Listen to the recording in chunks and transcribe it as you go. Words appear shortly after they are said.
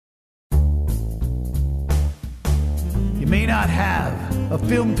may not have a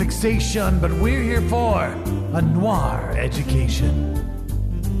film fixation, but we're here for a noir education.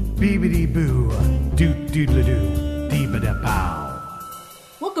 Beebity boo, doot doodle doo, dee-ba-da pow.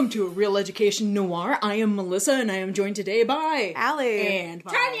 Welcome to A Real Education Noir. I am Melissa, and I am joined today by Allie and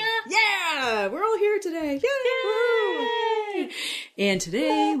Tanya. Yeah, we're all here today. Yay! And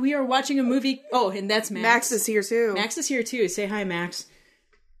today we are watching a movie. Oh, and that's Max. Max is here too. Max is here too. Say hi, Max.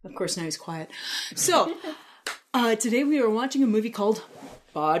 Of course, now he's quiet. So, today we are watching a movie called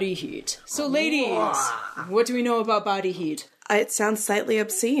Body Heat. So, ladies, what do we know about Body Heat? It sounds slightly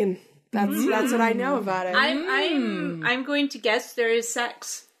obscene. That's what I know about it. I'm going to guess there is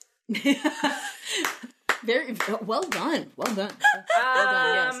sex. Very well done. Well done.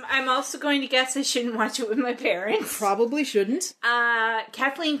 Yes. I'm also going to guess I shouldn't watch it with my parents. Probably shouldn't.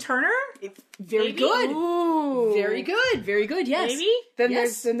 Kathleen Turner? Very Maybe? good. Ooh. Very good. Very good. Yes. Maybe?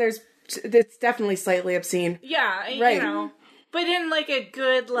 Yes. It's definitely slightly obscene. Yeah, Right. you know. But in like a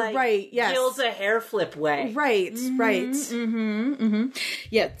good, like, Right, yes. kills a hair flip way. Right, right.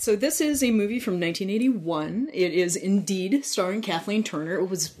 Yeah, so this is a movie from 1981. It is indeed starring Kathleen Turner. It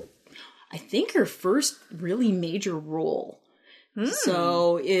was, I think, her first really major role.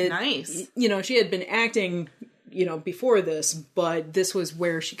 So Nice. You know, she had been acting, you know, before this, but this was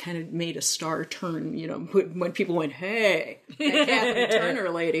where she kind of made a star turn, you know, when people went, hey, that Kathleen Turner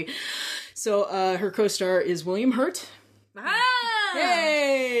lady. So her co-star is William Hurt. Ah!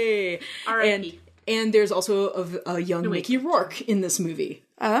 Hey! R.I.P. And there's also a young Mickey Rourke in this movie.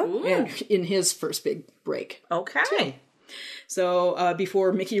 Oh, And in his first big break. Okay. So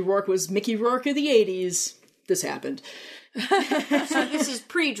before Mickey Rourke was Mickey Rourke of the 80s, this happened. So this is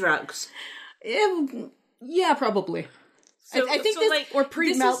pre-drugs. Yeah, probably. So, I think so this, like, or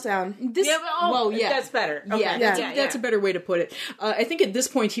pre-meltdown. this, yeah, well, yeah. that's better. Yeah, Okay. that's a better way to put it. I think at this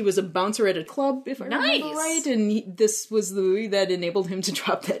point he was a bouncer at a club, if I remember Nice. right, and this was the movie that enabled him to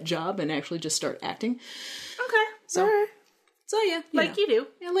drop that job and actually just start acting. Okay. So yeah, Like you do.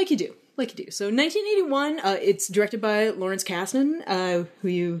 Yeah, like you do. So 1981, it's directed by Lawrence Kasdan, who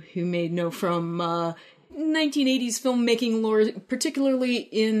you may know from 1980s filmmaking lore, particularly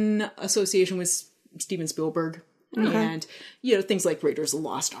in association with Steven Spielberg. And, you know, things like Raiders of the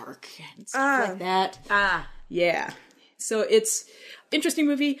Lost Ark and stuff like that. Yeah. So it's interesting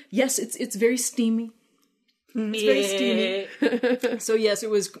movie. Yes, it's very steamy. It's very steamy. So yes, it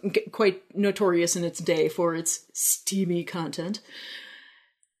was quite notorious in its day for its steamy content.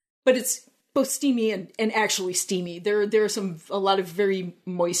 But it's both steamy and actually steamy. There are a lot of very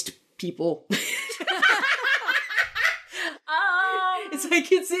moist people. It's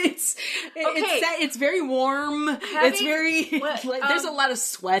like it's very warm. It's very there's a lot of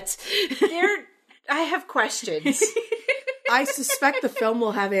sweat. I have questions. I suspect the film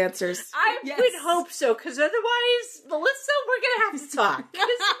will have answers. I would hope so, because otherwise, Melissa, we're going to have to talk.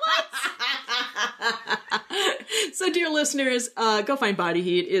 'Cause what? So, dear listeners, go find Body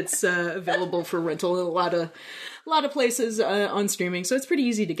Heat. It's available for rental in a lot of places on streaming, so it's pretty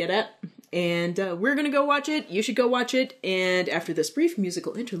easy to get at. And we're going to go watch it. You should go watch it. And after this brief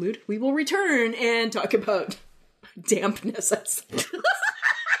musical interlude, we will return and talk about dampness.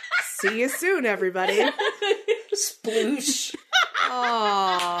 See you soon, everybody. Sploosh.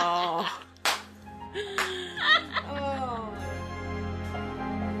 Oh.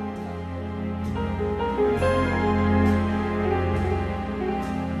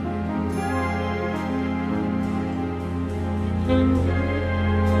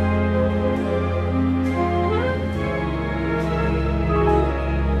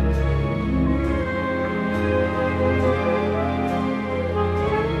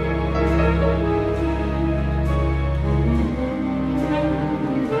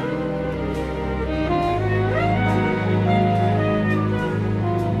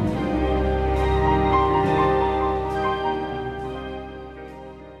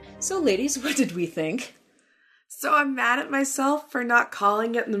 So, ladies, what did we think? So I'm mad at myself for not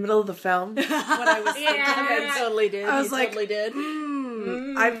calling it in the middle of the film when I was thinking I totally did. I was like, totally did.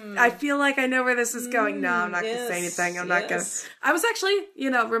 I feel like I know where this is going. No, I'm not going to say anything. I'm not going to. I was actually,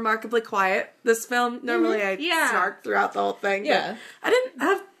 remarkably quiet this film. Normally I snark throughout the whole thing. Yeah. But I didn't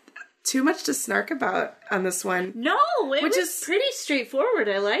have too much to snark about on this one. No, it was pretty straightforward.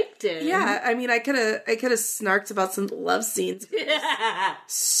 I liked it. Yeah, I mean, I could have snarked about some love scenes.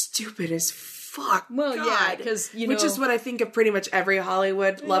 Stupid as fuck. Well, God. yeah, because, which is what I think of pretty much every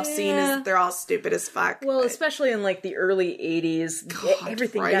Hollywood love scene is they're all stupid as fuck. Well, especially in, like, the early 80s,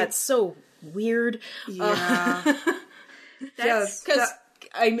 everything got so weird. Yeah. Because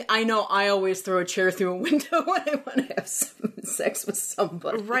I know I always throw a chair through a window when I want to have some sex with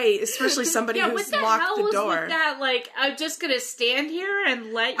somebody. Right, especially somebody Yeah, who's what the locked hell the was door. with that? Like, I'm just gonna stand here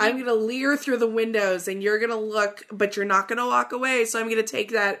and let you... I'm gonna leer through the windows and you're gonna look, but you're not gonna walk away, so I'm gonna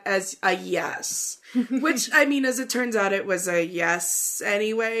take that as a yes. Which, I mean, as it turns out, it was a yes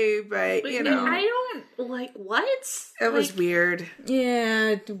anyway, but, you know. I don't, like, what? It was weird.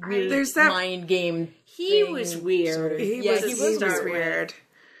 Yeah, weird There's that- mind game. He thing, was weird. sort of. He Yeah, was weird.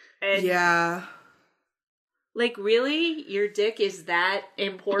 And, Yeah. like, really? Your dick is that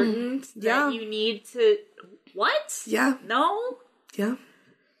important Yeah. that you need to... What? Yeah. No? Yeah.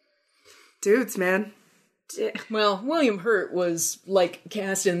 Dudes, man. Well, William Hurt was like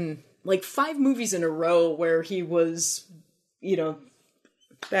cast in like 5 movies in a row where he was, you know,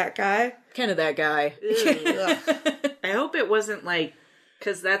 That guy. kind of that guy. I hope it wasn't like...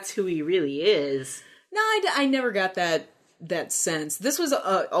 Because that's who he really is. No, I never got that sense. This was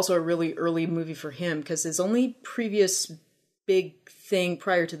also a really early movie for him because his only previous big thing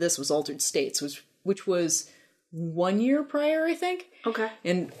prior to this was Altered States, which was 1 year prior, I think. Okay.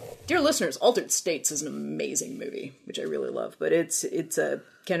 And dear listeners, Altered States is an amazing movie, which I really love. But it's a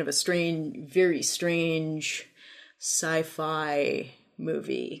kind of a strange, very strange sci-fi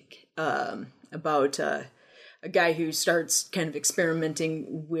movie about a guy who starts kind of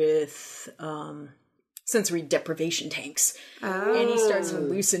experimenting with sensory deprivation tanks. And he starts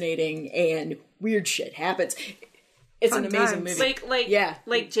hallucinating and weird shit happens. It's Fun an amazing times. movie.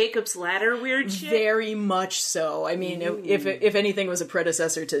 Like Jacob's Ladder weird shit? Very much so. I mean, if anything was a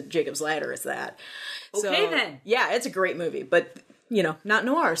predecessor to Jacob's Ladder, it's that. Okay, then. Yeah, it's a great movie, but, you know, not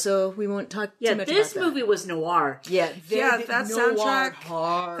noir, so we won't talk too much this about that. movie was noir. Yeah, That noir soundtrack.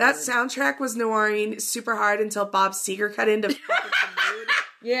 hard. That soundtrack was noiring super hard until Bob Seger cut into fucking the mood.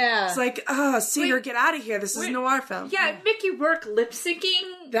 Yeah. It's like, oh, Seger, get out of here. This is a noir film. Yeah, Mickey Rourke lip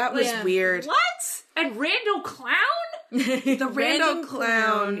syncing. That was weird. What? And Randall Clown? The Randall Random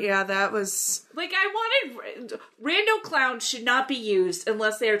Clown. Yeah, that was... Like, I wanted... Randall Clown should not be used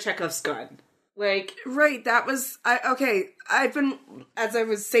unless they are Chekhov's gun. Like... Right, that was... I've been... As I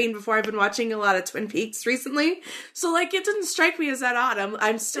was saying before, I've been watching a lot of Twin Peaks recently. So, like, it didn't strike me as that odd.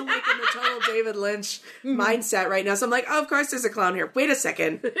 I'm still, like, in the total David Lynch mindset right now. So I'm like, oh, of course there's a clown here. Wait a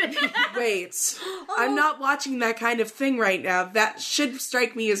second. Wait. I'm not watching that kind of thing right now. That should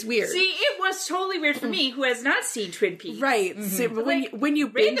strike me as weird. See, it was totally weird for me, who has not seen Twin Peaks. Right. See, but when you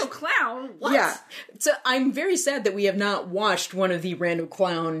binge... Randall Clown? What? Yeah. So I'm very sad that we have not watched one of the Randall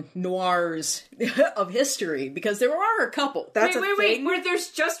Clown noirs of history, because there are a couple. That's Wait, where there's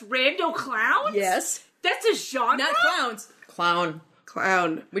just Randall Clowns? Yes. That's a genre? Not clowns.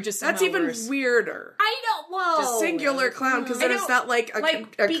 Clown. Which is That's somehow even worse. weirder. I know, whoa. Just singular clown, because then it's not like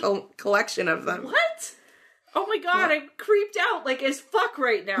a collection of them. What? Oh my god, I'm creeped out like as fuck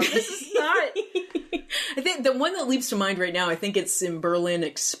right now. This is not... I think the one that leaps to mind right now, I think it's in Berlin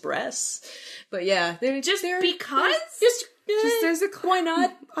Express. But yeah, Just because? Just There's a why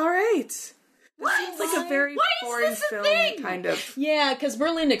not? All right. What? It's like a very Why is foreign this a film, thing? kind of. Yeah, because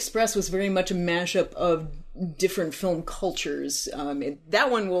Berlin Express was very much a mashup of different film cultures. That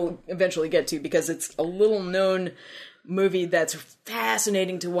one we'll eventually get to, because it's a little known movie that's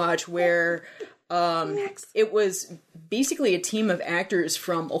fascinating to watch, where it was basically a team of actors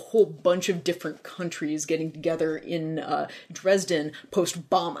from a whole bunch of different countries getting together in Dresden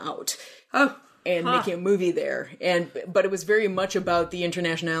post-bomb out. Oh. And making a movie there, but it was very much about the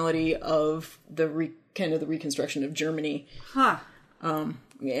internationality of the reconstruction of Germany,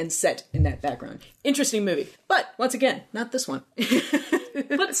 and set in that background. Interesting movie, but once again, not this one.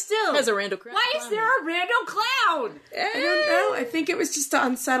 But still, Has a Randall Clown. why is there a Randall Clown? I don't know. I think it was just to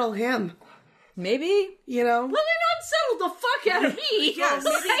unsettle him. Maybe, You know? Well, it unsettled the fuck out of me. Yes.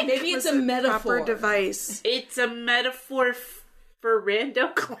 maybe it's a metaphor. Proper device. It's a metaphor for Randall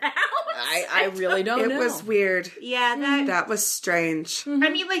Clowns. I really don't know. It was weird. Yeah, That was strange. I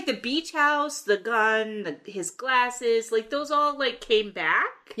mean, like, the beach house, the gun, his glasses, like, those all, like, came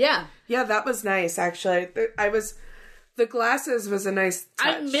back. Yeah. Yeah, that was nice, actually. The glasses was a nice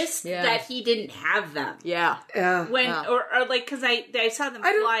touch. I missed Yeah. that he didn't have them. Yeah. Yeah. When, or like, because I saw them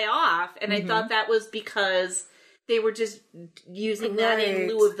fly off, and I thought that was because they were just using that in Right.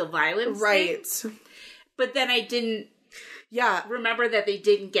 lieu of the violence Right. thing. But then I didn't Yeah. remember that they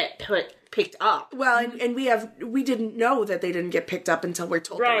didn't get picked up. Well, and we didn't know that they didn't get picked up until we're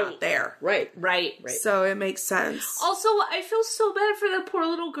told they're not there. Right. Right. So it makes sense. Also, I feel so bad for that poor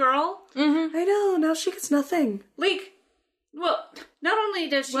little girl. I know. Now she gets nothing. Like, well, not only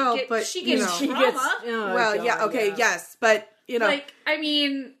does she Well, get, but, she you gets know. She trauma. gets. Oh, Well, God, yeah, okay, yes. But, you know. Like, I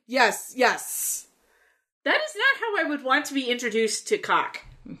mean, Yes. That is not how I would want to be introduced to cock.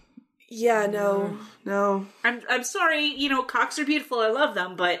 Yeah, no. I'm sorry, cocks are beautiful. I love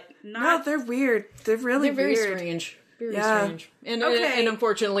them, but not. No, they're weird. They're really very weird. strange. Very Yeah. strange. And, Okay. and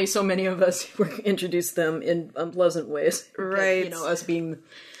unfortunately, so many of us were introduced them in unpleasant ways. Right. Us being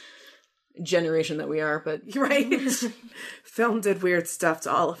the generation that we are, but Right? Film did weird stuff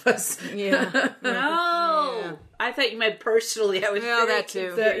to all of us. yeah. No, I thought you meant personally. I was Well, very that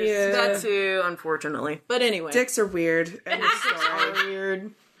too. confused. That too, unfortunately. But anyway. Dicks are weird. End of story. are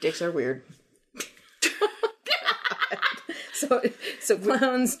weird. Dicks are weird. So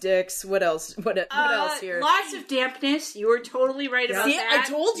clowns, dicks. What else? What else here? Lots of dampness. You were totally right about See, that. I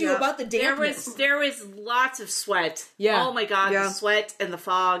told you Yeah. about the dampness. There was lots of sweat. Yeah. Oh my god, Yeah. the sweat and the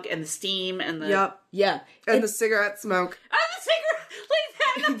fog and the steam and the Yep. Yeah. And the cigarette smoke. Oh, the cigarette like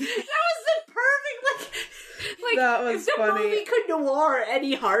that. That was the perfect like That was if the funny. movie could noir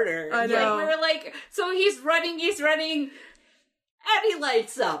any harder. I know. Like, we were like, so he's running, and he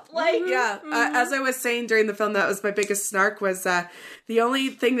lights up. Like Yeah, as I was saying during the film, that was my biggest snark, was the only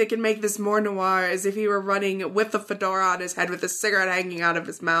thing that can make this more noir is if he were running with the fedora on his head with a cigarette hanging out of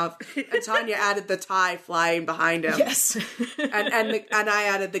his mouth, and Tanya added the tie flying behind him. Yes. And I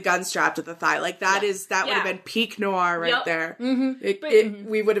added the gun strap to the thigh. Like, that would have been peak noir right Yep. there.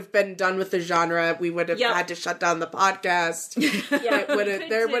 We would have been done with the genre. We would have Yep. had to shut down the podcast.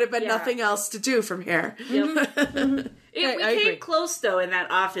 There would have been nothing else to do from here. Yep. We I came agree. close though in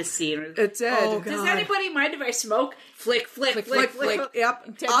that office scene. It did. Oh, Does God. anybody mind if I smoke? Flick, flick, flick, flick, Flick.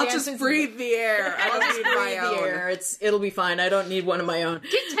 Yep. Ted I'll Danson's- just breathe the air. I don't need my own. Air. It'll be fine. I don't need one of my own.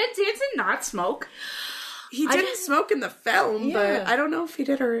 Did Ted Danson not smoke? He didn't smoke in the film, Yeah. but I don't know if he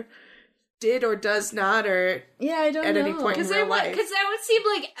did or does not, or Yeah, I don't at know. any point in Because real life. that would seem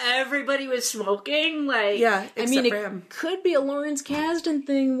like everybody was smoking. Like Yeah, I except mean, for it him. could be a Lawrence Kasdan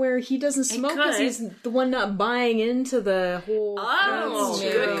thing where he doesn't smoke because could. he's the one not buying into the whole. Oh,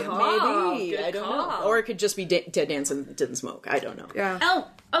 thing. good call. Maybe. Good I don't know. call. Or it could just be Ted Danson that didn't smoke. I don't know. Yeah.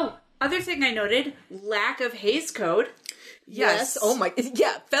 Oh, other thing I noted: lack of Hays Code. Yes. Oh my.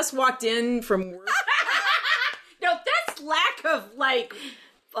 Yeah. Fess walked in from work. No, that's lack of like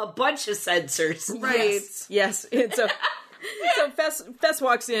a bunch of sensors. Right. Yes. And so Fess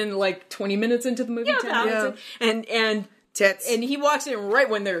walks in like 20 minutes into the movie. Yeah, 10 minutes in, and Tits. And he walks in right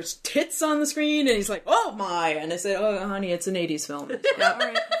when there's tits on the screen, and he's like, "Oh my!" And I said, "Oh, honey, it's an '80s film." All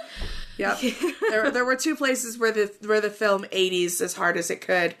right. Yep. There were two places where the film 80s as hard as it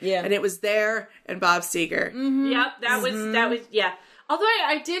could. Yeah. And it was there and Bob Seger. Yep, that was yeah. Although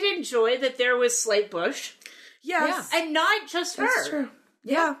I did enjoy that there was Slate Bush Yes. and not just her. That's true.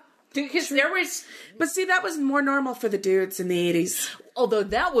 Yeah. Because there was But see, that was more normal for the dudes in the 80s. Although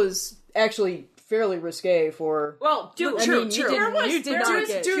that was actually fairly risque for. dude, I mean, you there didn't- was you did there not was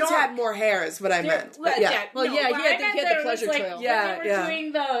get- Dudes had more hair is what I meant. But yeah. Well, yeah, he but had I the- meant he had the there was, pleasure like, trail. when Yeah, they were yeah.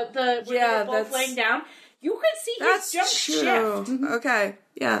 doing the when Yeah, they were both that's- laying down, you could see That's his jump true. shift. Okay.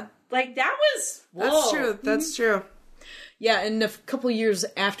 Yeah. Like that was That's whoa. true. That's true. Yeah, and a couple of years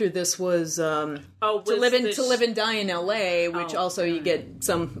after this was to was live this- and die in L.A., which also you get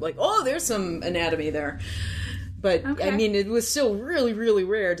some like, oh, there's some anatomy there. But I Okay. mean, it was still really, really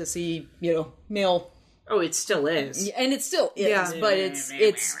rare to see male. Oh, it still is. And it still is, Yeah. but it's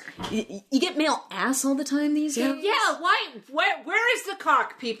you get male ass all the time these days. Yeah, why? Where is the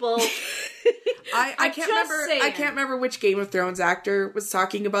cock, people? I I'm can't just remember. saying. I can't remember which Game of Thrones actor was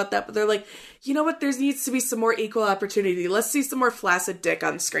talking about that, but they're like, you know what? There needs to be some more equal opportunity. Let's see some more flaccid dick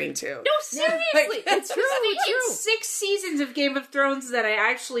on screen too. No, seriously, it's true, it's In true. 6 seasons of Game of Thrones that I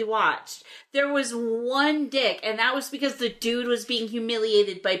actually watched, there was one dick, and that was because the dude was being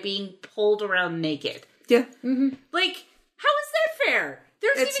humiliated by being pulled around naked. Yeah. Like, how is that fair?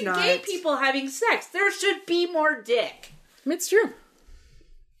 There's It's even not. gay people having sex. There should be more dick. It's true.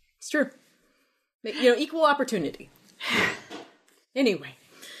 It's true. Equal opportunity. Anyway.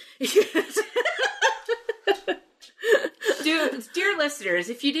 Dear listeners,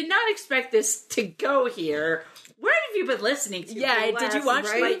 if you did not expect this to go here, where have you been listening to? Yeah, for the did you last,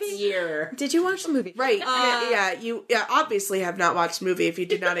 watch the like, movie? year? Did you watch the movie? Right. You obviously have not watched the movie if you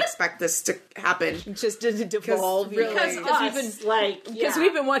did not expect this to happen. Just to devolve. really- Because Because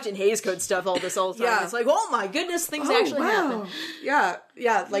we've been watching Hays Code stuff all the time. Yeah. It's like, oh my goodness, things actually happen. Yeah.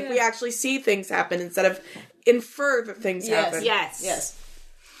 Yeah. Like we actually see things happen instead of infer that things happen. Yes. Yes.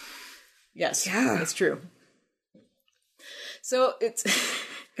 Yeah. It's true. So it's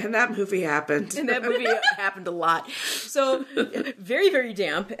And that movie happened. and that movie happened a lot. So very, very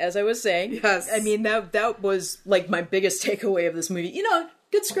damp, as I was saying. Yes. I mean that was like my biggest takeaway of this movie.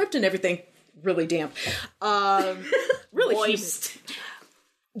 Good script and everything. Really damp. Really Moist.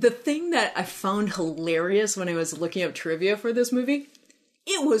 The thing that I found hilarious when I was looking up trivia for this movie,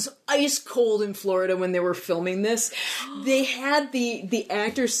 it was ice cold in Florida when they were filming this. They had the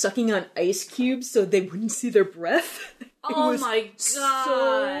actors sucking on ice cubes so they wouldn't see their breath. Oh my god.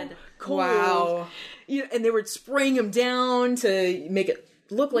 So cold. Wow. And they were spraying them down to make it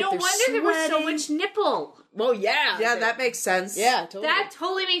look like No they're wonder there was so sweating. much nipple. Well, yeah. Yeah, that makes sense. Yeah, totally. That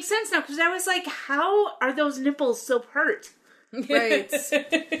totally makes sense now, because I was like, how are those nipples so hurt? Right.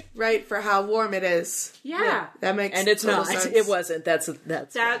 Right, for how warm it is. Yeah. That makes And it's total not. sense. It wasn't. That's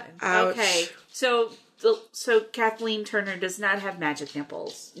That fine. Ouch. okay. So Kathleen Turner does not have magic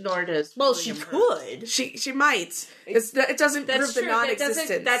nipples, nor does Well, William she Hurt. could. She might. It doesn't prove the true.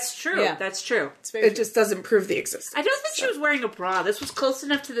 non-existence. That's true. Yeah. That's true. It just doesn't prove the existence. I don't think she was wearing a bra. This was close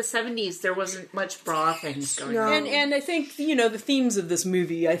enough to the 70s. There wasn't much bra things going No. on. And I think, the themes of this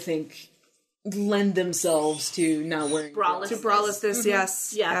movie, I think, lend themselves to not wearing Braless. To bralessness,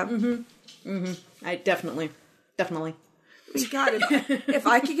 yes. Yeah. I definitely. God, if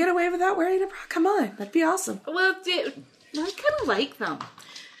I could get away without wearing a bra, come on. That'd be awesome. Well, I kind of like them.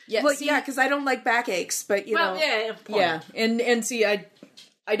 Yeah, Well, yeah, because I don't like backaches, but, you know. Yeah. Yeah, and see, I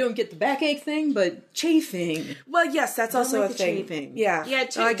don't get the backache thing, but chafing. Well, yes, that's also like a the thing. chafing. Yeah. Yeah,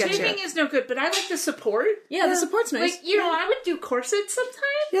 Oh, I get chafing you. is no good, but I like the support. Yeah, the support's nice. Like, I would do corsets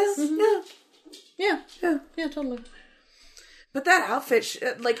sometimes. Yeah, yeah. yeah, totally. But that outfit,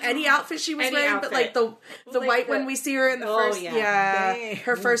 like any outfit she was Any wearing, outfit. but like the Like white the- one we see her in the Oh, first, yeah.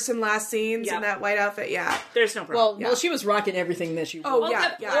 her first and last scenes Yep. in that white outfit, yeah. There's no problem. Well, she was rocking everything that she wore. Oh,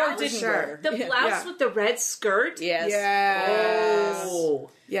 yeah, the- yeah, or for didn't sure. wear. the Yeah. blouse Yeah. with the red skirt. Yes. Yes. Oh,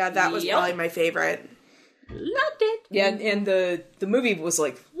 Yeah, that was Yep. probably my favorite. loved it. Yeah, and the movie was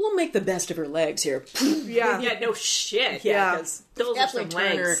like, we'll make the best of her legs here. Yeah. Yeah, no shit. Yeah. because Those are Kathleen some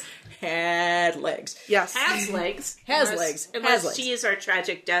Turner legs. had legs. Yes. Has legs. Has Unless- legs. Unless Has legs. she is our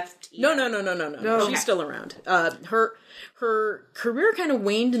tragic death. No. No. She's still around. Her career kind of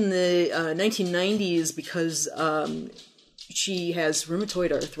waned in the 1990s because she has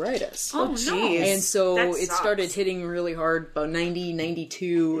rheumatoid arthritis. Oh, no. jeez. And so That it sucks. started hitting really hard about 90,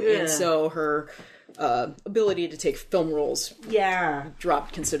 92, Yeah. and so her ability to take film roles Yeah.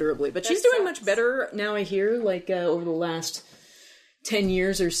 dropped considerably. But she's That doing sucks. much better now, I hear, like over the last 10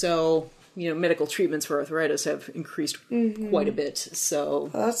 years or so. Medical treatments for arthritis have increased quite a bit,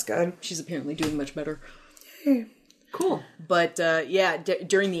 so Oh, that's good. she's apparently doing much better. Cool. But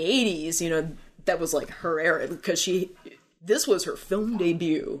during the 80s, that was like her era because this was her film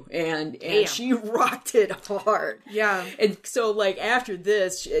debut and Damn. she rocked it hard. Yeah. And so like after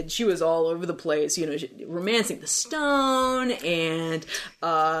this, she was all over the place, Romancing the Stone and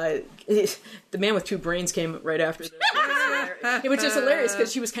The Man with Two Brains came right after this. It was just hilarious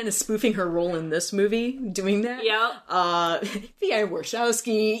because she was kind of spoofing her role in this movie, doing that. Yep. The Iron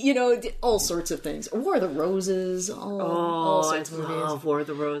Warshawski, all sorts of things. War of the Roses, all sorts of movies. War of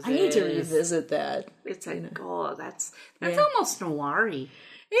the Roses. I need to revisit that. It's like, that's almost noir-y.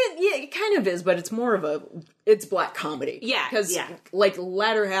 It kind of is, but it's more of it's black comedy. Yeah, Because, yeah. like,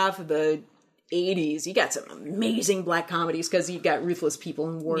 latter half of the 80s, you got some amazing black comedies because you got Ruthless People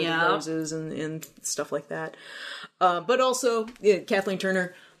and War of Yeah. the Roses and stuff like that. But also, Kathleen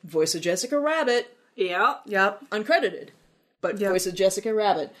Turner, voice of Jessica Rabbit, Yep. Yep. uncredited, but Yep. voice of Jessica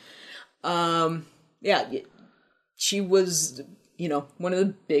Rabbit. She was, one of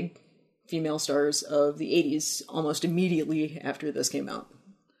the big female stars of the 80s almost immediately after this came out.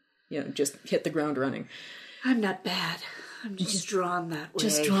 Just hit the ground running. I'm not bad. I'm just drawn that way.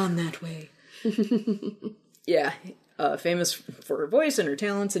 Just drawn that way. Yeah, famous for her voice and her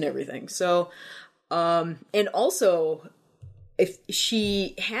talents and everything. So, and also, if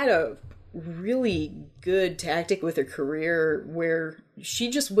she had a really good tactic with her career where she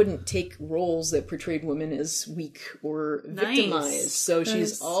just wouldn't take roles that portrayed women as weak or victimized. So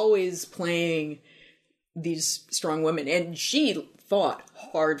she's always playing these strong women, and she fought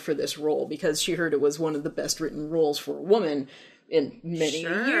hard for this role because she heard it was one of the best written roles for a woman in many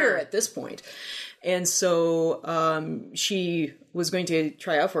a year at this point. And so she was going to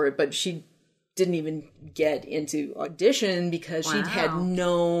try out for it, but she didn't even get into audition because she'd had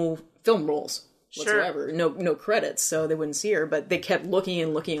no film roles whatsoever, no credits, so they wouldn't see her. But they kept looking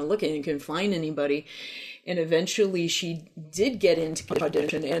and looking and looking and couldn't find anybody. And eventually she did get into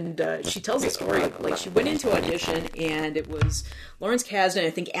audition, and she tells the story of, like, she went into audition, and it was Lawrence Kasdan, I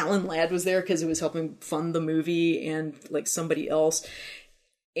think Alan Ladd was there because he was helping fund the movie, and, like, somebody else.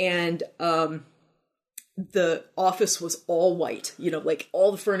 And the office was all white. Like,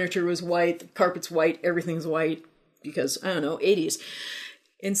 all the furniture was white, the carpet's white, everything's white, because, I don't know, 80s.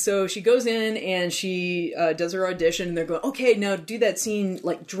 And so she goes in and she does her audition, and they're going, okay, now do that scene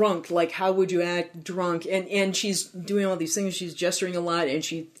like drunk. Like, how would you act drunk? And she's doing all these things. She's gesturing a lot,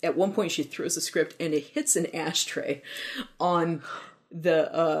 and at one point she throws the script and it hits an ashtray on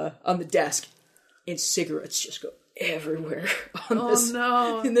the desk, and cigarettes just go everywhere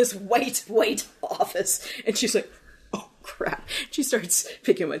in this white office. And she's like, oh crap. She starts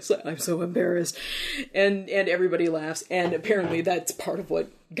picking my I'm so embarrassed. And everybody laughs, and apparently that's part of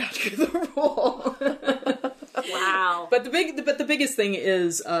what got her the role. Wow. But the biggest thing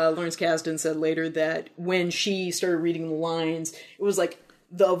is Lawrence Kasdan said later that when she started reading the lines, it was like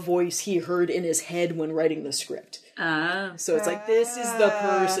the voice he heard in his head when writing the script. So it's like, this is the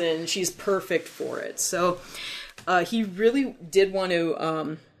person. She's perfect for it. So he really did want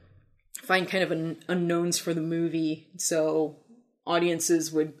to find kind of unknowns for the movie, so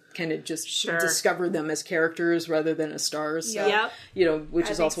audiences would kind of just discover them as characters rather than as stars. So, Yep. Which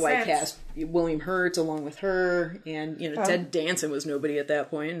That is also makes why I sense. cast William Hurt along with her, and Ted Danson was nobody at that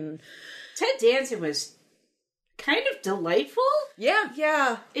point. And Ted Danson was kind of delightful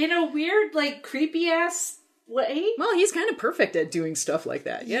Yeah. in a weird, like, creepy ass way. well, he's kind of perfect at doing stuff like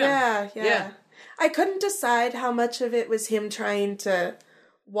that. Yeah. I couldn't decide how much of it was him trying to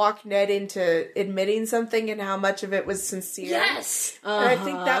walk Ned into admitting something and how much of it was sincere. Yes. And I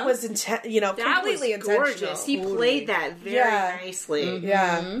think that was That completely was gorgeous. intentional. He played that very nicely.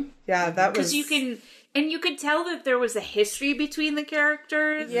 Yeah. Yeah, that was... Because you could tell that there was a history between the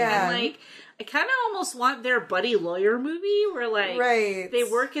characters. Yeah. And, like, I kind of almost want their buddy lawyer movie where, like, Right. they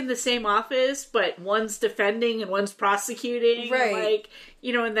work in the same office, but one's defending and one's prosecuting. Right. And, like,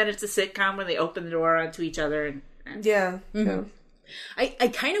 and then it's a sitcom where they open the door onto each other. And Yeah. Yeah. I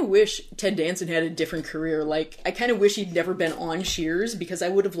kind of wish Ted Danson had a different career. Like, I kind of wish he'd never been on Cheers, because I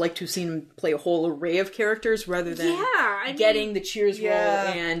would have liked to have seen him play a whole array of characters rather than getting the Cheers role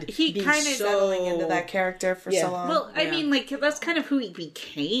and he being kind of Settling into that character for so long. Well, I mean, like, that's kind of who he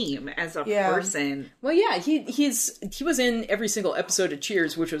became as a person. Well, yeah, he was in every single episode of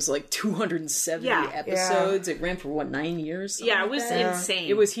Cheers, which was like 270 episodes. It ran for 9 years? Yeah, it was insane.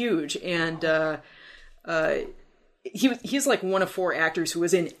 It was huge, and he's like one of 4 actors who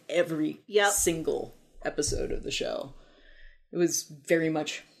was in every single episode of the show. It was very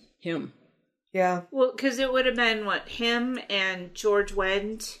much him. Yeah. Well, because it would have been, him and George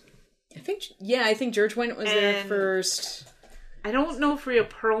Wendt. I think George Wendt was there first. I don't know if Rhea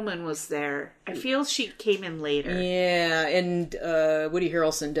Perlman was there. I feel she came in later. Yeah, and Woody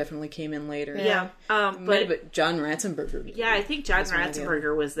Harrelson definitely came in later. Yeah. But John Ratzenberger. Yeah, I think John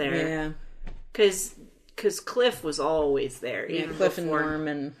Ratzenberger was there. Yeah. Because Cliff was always there. Yeah, even Cliff before. and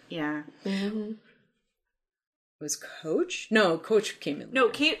Norm. Yeah. Was Coach? No, Coach came in. No,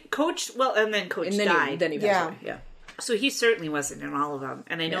 Coach, and then Coach died. Then he passed away. Yeah. So he certainly wasn't in all of them.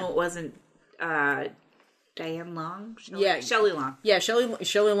 And I know it wasn't Diane Long? Shelley Long. Yeah,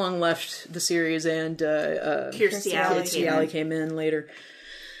 Shelley Long left the series, and Kirstie Alley came in later.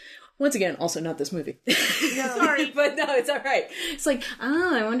 Once again, also not this movie. Sorry. But no, it's all right. It's like,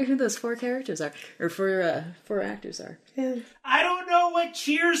 I wonder who those 4 characters are. Or 4 actors are. Yeah. I don't know what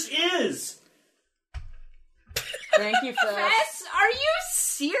Cheers is. Thank you, Fess. Fess, are you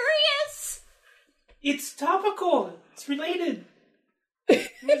serious? It's topical. It's related.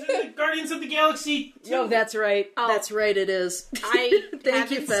 Guardians of the Galaxy 2. No, that's right. Oh. That's right, it is. I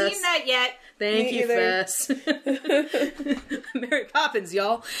Thank you, haven't Fess. seen that yet. Thank Me you, either. Fess. Mary Poppins,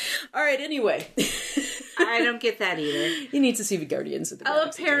 y'all. All right, anyway. I don't get that either. You need to see the Guardians of the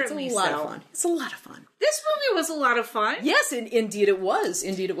Galaxy. Apparently it's a lot so. of fun. It's a lot of fun. This movie was a lot of fun. Yes, indeed it was.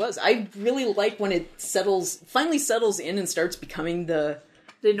 Indeed it was. I really like when it finally settles in and starts becoming the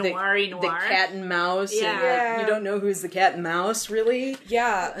Noir. The cat and mouse. Yeah. And, like, you don't know who's the cat and mouse, really.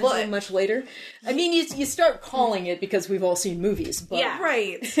 Yeah. Until much later. I mean, you start calling it because we've all seen movies. But Yeah.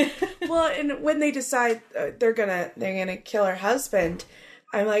 Right. Well, and when they decide they're gonna kill her husband,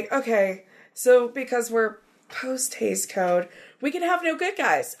 I'm like, okay, so because we're post Hays Code, we can have no good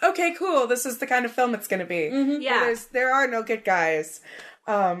guys. Okay, cool. This is the kind of film it's gonna be. Yeah. There are no good guys.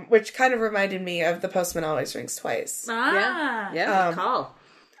 Which kind of reminded me of The Postman Always Rings Twice. Ah. Yeah. Good call.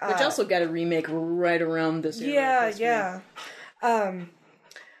 Which also got a remake right around this era. Yeah.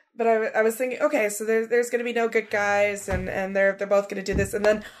 But I was thinking, okay, so there's going to be no good guys, and they're both going to do this, and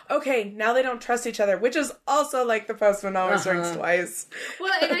then okay, now they don't trust each other, which is also like The Postman Always Rings Twice.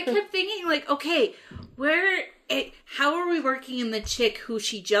 Well, and I kept thinking, like, okay, how are we working in the chick who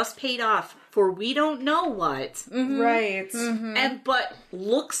she just paid off for we don't know what, Right? and but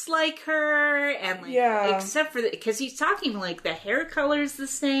looks like her, and like, except for because he's talking like the hair color's the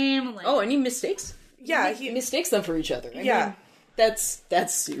same, like, Oh, and he mistakes. Yeah, He mistakes them for each other. I mean, That's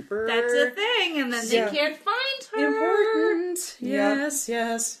super That's a thing, and then they can't find her. important. Yes,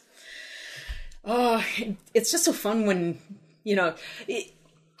 yes. Oh, it's just so fun when, you know,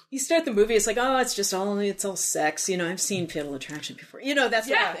 you start the movie, it's like, oh, it's all sex. You know, I've seen Fatal Attraction before. You know, that's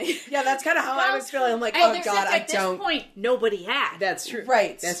Yeah, yeah, that's kind of how I was feeling. I'm like, oh Except God, I at don't. this point, nobody had. That's true.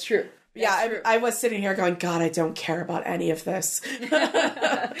 Right. That's true. Yeah, I was sitting here going, God, I don't care about any of this. And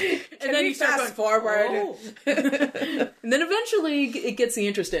then you start fast going, forward. oh. And then eventually it gets the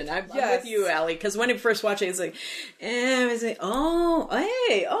interest in. I'm with you, Allie, because when I first watched it, it's like, I was like, oh,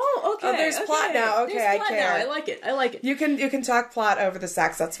 hey, oh, okay. Oh, there's plot now. Okay, There's plot I care. now. I like it. You can talk plot over the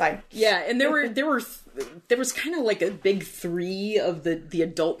sex. That's fine. Yeah, and there was kind of like a big three of the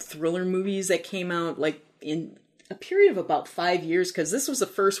adult thriller movies that came out like in a period of about 5 years, because this was the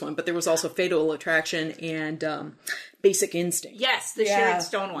first one, but there was also Fatal Attraction and Basic Instinct. Yes, the Sharon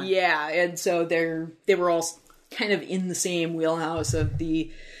Stone one. Yeah, and so they were all kind of in the same wheelhouse of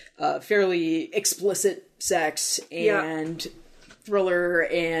the fairly explicit sex and thriller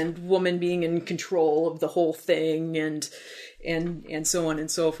and woman being in control of the whole thing and so on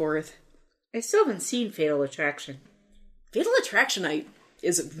and so forth. I still haven't seen Fatal Attraction. Fatal Attraction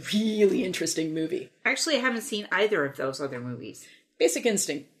is a really interesting movie. Actually, I haven't seen either of those other movies. Basic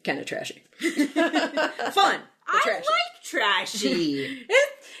Instinct, kind of trashy. Fun. I trashy. like trashy.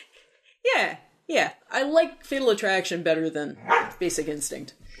 Yeah. I like Fatal Attraction better than Basic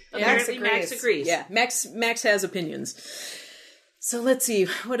Instinct. Apparently, Max agrees. Yeah, Max has opinions. So let's see,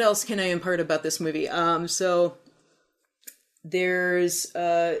 what else can I impart about this movie? So there's,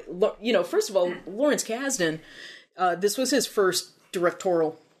 first of all, Lawrence Kasdan, this was his first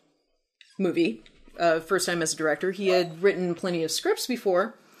directorial movie, first time as a director. He had written plenty of scripts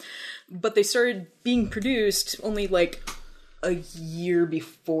before, but they started being produced only like a year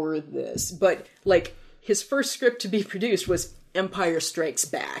before this. But like his first script to be produced was Empire Strikes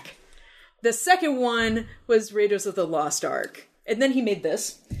Back. The second one was Raiders of the Lost Ark. And then he made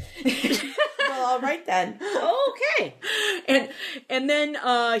this. Well, all right then. Okay. And then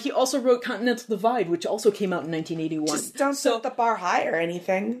he also wrote Continental Divide, which also came out in 1981. Just don't set the bar high or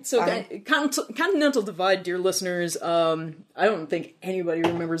anything. So Continental Divide, dear listeners, I don't think anybody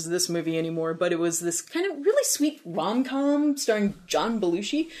remembers this movie anymore, but it was this kind of really sweet rom-com starring John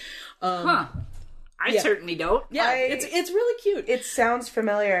Belushi. I certainly don't. Yeah, it's really cute. It sounds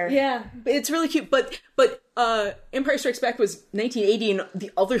familiar. Yeah, it's really cute. But Empire Strikes Back was 1980, and the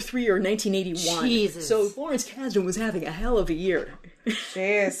other three are 1981. Jesus. So Lawrence Kasdan was having a hell of a year.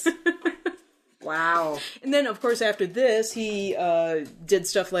 Jeez. Wow. And then, of course, after this, he did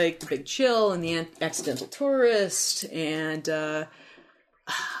stuff like The Big Chill and The Accidental Tourist, and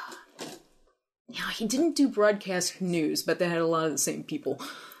he didn't do Broadcast News, but that had a lot of the same people.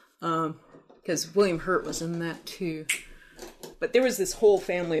 Because William Hurt was in that too. But there was this whole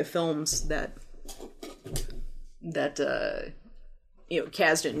family of films that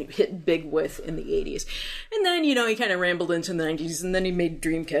Kasdan hit big with in the 80s. And then, he kind of rambled into the 90s, and then he made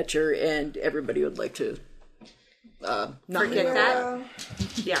Dreamcatcher, and everybody would like to not Forget that.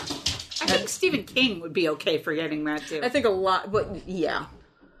 Yeah. I think Stephen King would be okay forgetting that too. I think a lot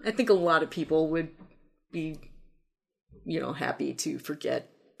of people would be, happy to forget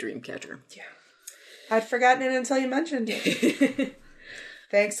Dreamcatcher. Yeah. I'd forgotten it until you mentioned it.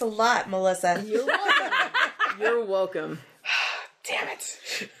 Thanks a lot, Melissa. You're welcome. You're welcome. Damn it.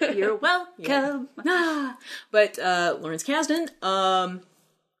 You're welcome. But Lawrence Kasdan,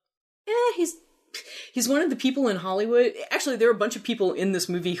 he's one of the people in Hollywood. Actually, there are a bunch of people in this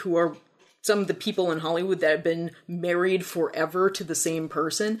movie who are some of the people in Hollywood that have been married forever to the same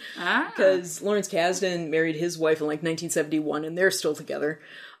person. Because Lawrence Kasdan married his wife in like 1971, and they're still together.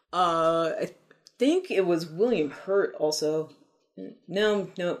 I think it was William Hurt also. No.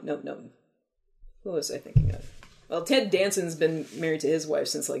 Who was I thinking of? Well, Ted Danson's been married to his wife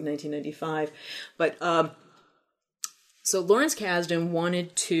since like 1995. But, so Lawrence Kasdan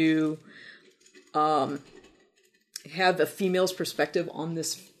wanted to have a female's perspective on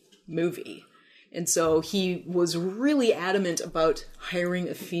this movie. And so he was really adamant about hiring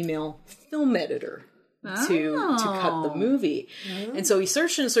a female film editor to cut the movie. And so he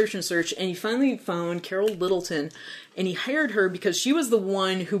searched and searched and searched, and he finally found Carol Littleton, and he hired her because she was the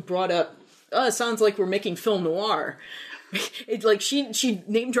one who brought up, it sounds like we're making film noir. She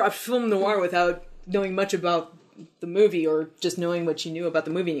name-dropped film noir without knowing much about the movie or just knowing what she knew about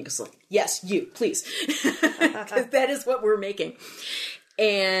the movie. And he was like, yes, you, please. Because that is what we're making.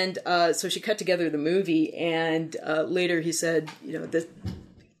 And so she cut together the movie, and later he said, that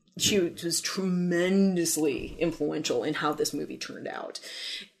she was tremendously influential in how this movie turned out.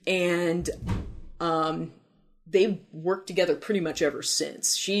 And they've worked together pretty much ever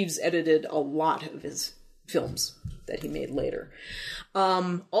since. She's edited a lot of his films that he made later.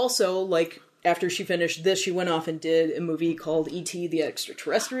 Also, like, after she finished this, she went off and did a movie called E.T. the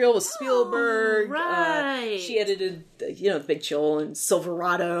Extraterrestrial with Spielberg. Right. She edited, The Big Chill and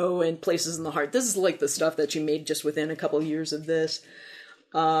Silverado and Places in the Heart. This is like the stuff that she made just within a couple of years of this.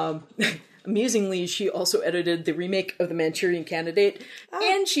 Amusingly, she also edited the remake of The Manchurian Candidate,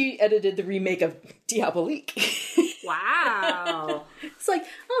 and she edited the remake of Diabolique. Wow. It's like,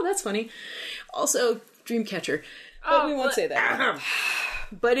 oh, that's funny. Also, Dreamcatcher. But we won't say that.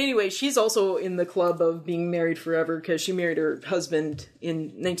 But anyway, she's also in the club of being married forever because she married her husband in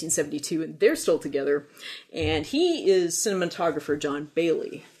 1972, and they're still together. And he is cinematographer John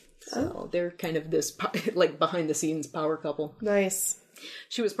Bailey. So they're kind of this, like, behind-the-scenes power couple. Nice.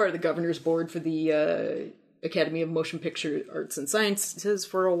 She was part of the governor's board for the Academy of Motion Picture Arts and Sciences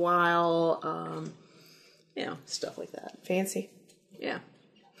for a while. Stuff like that. Fancy. Yeah.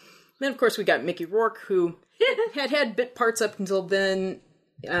 Then, of course, we got Mickey Rourke, who had bit parts up until then.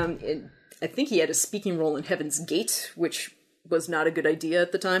 I think he had a speaking role in Heaven's Gate, which was not a good idea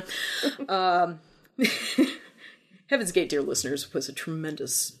at the time. Heaven's Gate, dear listeners, was a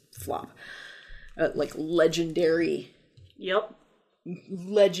tremendous flop. Legendary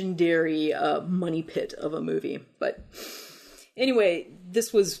money pit of a movie. But anyway,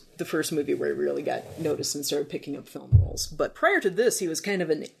 this was the first movie where he really got noticed and started picking up film roles. But prior to this, he was kind of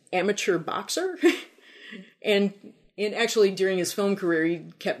an amateur boxer. and actually, during his film career,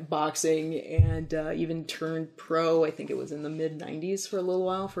 he kept boxing and even turned pro. I think it was in the mid-90s for a little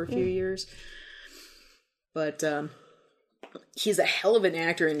while, for a few years. But he's a hell of an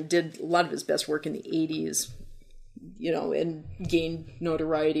actor and did a lot of his best work in the 80s. And gained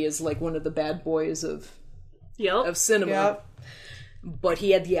notoriety as like one of the bad boys of cinema. Yep. But he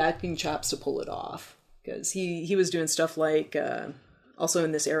had the acting chops to pull it off because he was doing stuff like also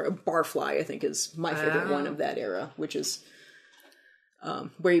in this era, Barfly, I think, is my favorite one of that era, which is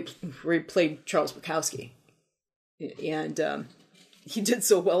where he played Charles Bukowski, and he did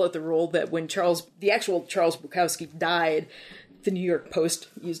so well at the role that when the actual Charles Bukowski died, the New York Post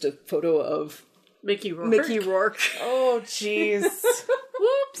used a photo of Mickey Rourke. Oh, jeez.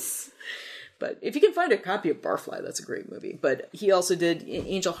 Whoops. But if you can find a copy of Barfly, that's a great movie. But he also did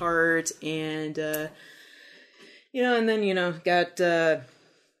Angel Heart and, and then, got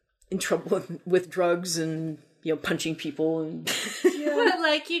in trouble with drugs and, punching people. And Well,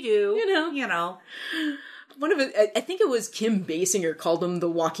 like you do. One of it, I think it was Kim Basinger called him the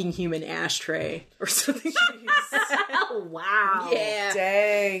walking human ashtray or something. Oh, wow. Yeah.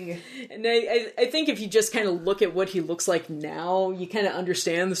 Dang. And I think if you just kind of look at what he looks like now, you kind of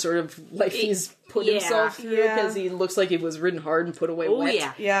understand the sort of life he's put himself through, because he looks like he was ridden hard and put away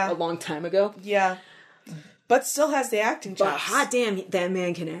wet a long time ago. Yeah. But still has the acting chops. But hot damn, that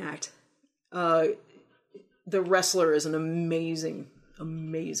man can act. The Wrestler is an amazing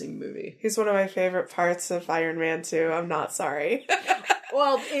movie. He's one of my favorite parts of Iron Man 2. I'm not sorry.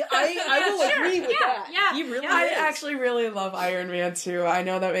 Well, I will agree with that. Yeah, he really I is. actually really love Iron Man 2. I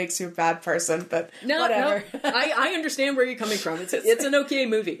know that makes you a bad person, but whatever. No, I understand where you're coming from. It's an okay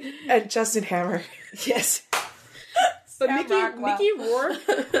movie. And Justin Hammer. Yes. But Mickey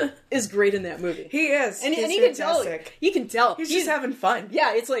Rourke is great in that movie. He is. And He's you fantastic. can tell. He's just having fun.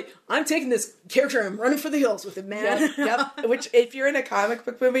 Yeah, it's like, I'm taking this character and I'm running for the hills with it, man. Yep. Which, if you're in a comic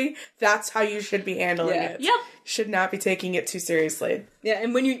book movie, that's how you should be handling it. Yep. Should not be taking it too seriously. Yeah,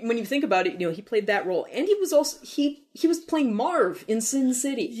 and when you think about it, he played that role, and he was also he was playing Marv in Sin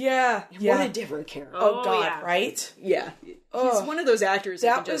City. Yeah. What a different character. Oh God, yeah. right? Yeah. He's one of those actors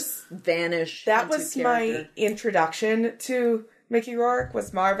that can just vanish. That into was character. my introduction to Mickey Rourke,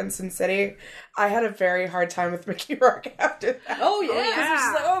 was Marv in Sin City. I had a very hard time with Mickey Rourke after that. Oh yeah. I was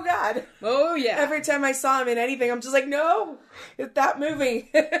just like, oh God. Oh yeah. Every time I saw him in anything, I'm just like, no, it's that movie.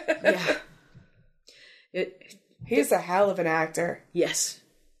 Yeah. He's a hell of an actor. Yes.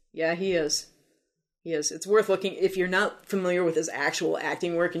 Yeah, he is. He is. It's worth looking. If you're not familiar with his actual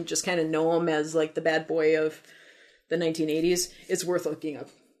acting work and just kind of know him as like the bad boy of the 1980s, it's worth looking up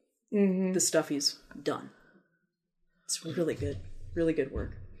the stuff he's done. It's really good. Really good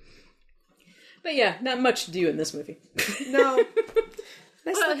work. But yeah, not much to do in this movie. No.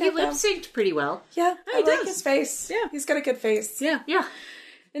 Well, he lip synced pretty well. Yeah, I he like does. his face. Yeah. He's got a good face. Yeah. Yeah.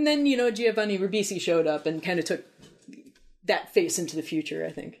 And then, Giovanni Ribisi showed up and kind of took that face into the future,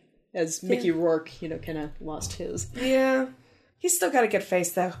 I think. As Mickey Rourke, kind of lost his. Yeah. He's still got a good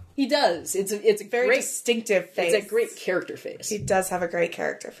face, though. He does. It's a Very great, distinctive face. It's a great character face. He does have a great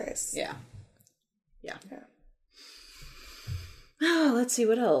character face. Yeah. Yeah. Oh, let's see,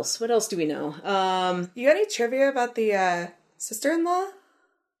 what else? What else do we know? You got any trivia about the sister-in-law?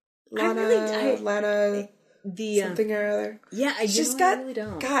 Lana something or other. Yeah, I really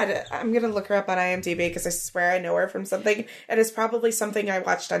don't. God, I'm gonna look her up on IMDb because I swear I know her from something, and it's probably something I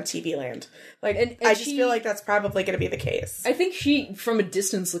watched on TV Land. Like, and I just feel like that's probably gonna be the case. I think she, from a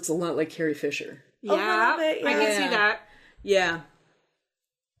distance, looks a lot like Carrie Fisher. Yeah, a little bit, I can see that. Yeah.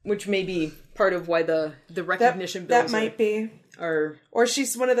 Which may be part of why the recognition bills that might be. Or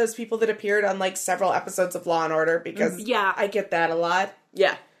she's one of those people that appeared on like several episodes of Law and Order because I get that a lot.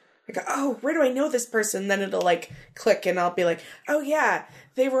 Yeah. I go, oh, where do I know this person? Then it'll like click and I'll be like, oh yeah,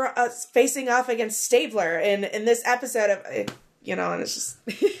 they were facing off against Stabler in this episode of, and it's just,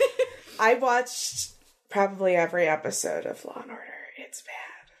 I watched probably every episode of Law and Order. It's bad.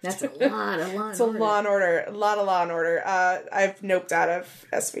 That's a lot of Law and Order. It's a Law and Order, a lot of Law and Order. I've noped out of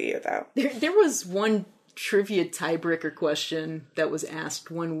SVU though. There was one trivia tiebreaker question that was asked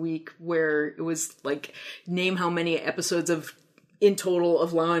one week where it was like, name how many episodes in total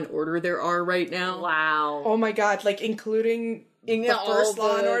of Law and Order there are right now. Wow. Oh my god, like including the first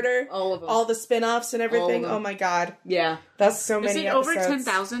Law and Order? All of them. All the spin-offs and everything? Oh my god. Yeah. That's so many episodes. Is it over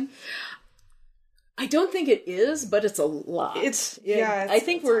 10,000? I don't think it is, but it's a lot. I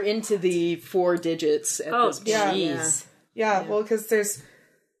think we're into the 4 digits at this point. Jeez. Yeah, well, because there's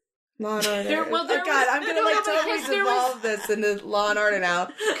Law and Order. God, I'm going to totally devolve this into Law and Order now.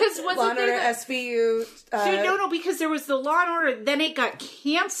 Because Law and Order, SVU. No, because there was the Law and Order, then it got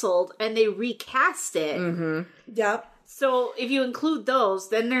canceled and they recast it. Mm-hmm. Yep. So if you include those,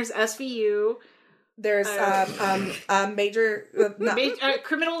 then there's SVU. There's major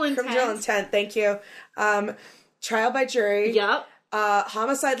criminal intent. Criminal intent. Thank you. Trial by jury. Yep.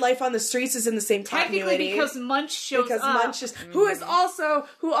 Homicide: Life on the Streets is in the same continuity. Technically, because Munch shows up. Munch is who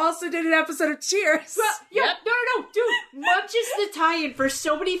also did an episode of Cheers. Well, no, dude. Munch is the tie-in for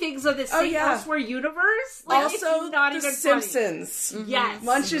so many things of the same Elsewhere universe. Like, also, it's not The even Simpsons. Funny. Yes,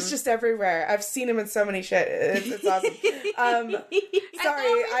 Munch is just everywhere. I've seen him in so many shit. It's awesome.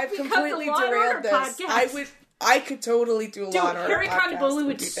 Sorry, I've completely derailed this. I could totally do a Law and Order Harry Conabolu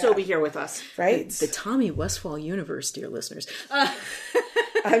would so be here with us. Right? The Tommy Westphal universe, dear listeners.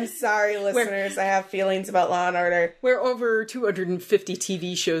 I'm sorry, listeners. I have feelings about Law and Order. Where over 250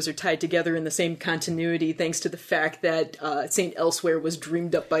 TV shows are tied together in the same continuity thanks to the fact that St. Elsewhere was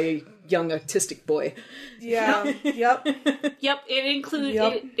dreamed up by a young autistic boy. Yeah. Yep. Yep. It includes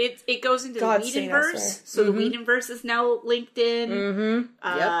it goes into the Whedonverse. So the Whedonverse is now linked in.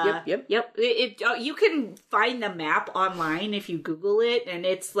 Mm-hmm. Yep. You can find the map online if you Google it, and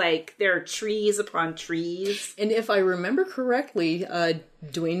it's like there are trees upon trees. And if I remember correctly,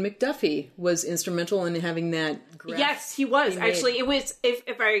 Dwayne McDuffie was instrumental in having that graph. Yes, he was. Actually, it was if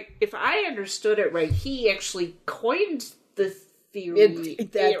I understood it right, he actually coined the theory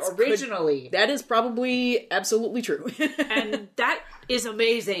originally. That is probably absolutely true. And that is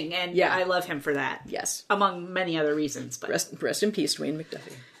amazing, and I love him for that. Yes. Among many other reasons. But rest in peace, Dwayne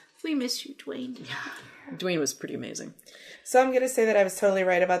McDuffie. We miss you, Dwayne. Yeah. Dwayne was pretty amazing. So I'm going to say that I was totally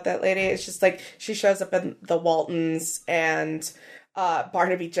right about that lady. It's just like she shows up in The Waltons and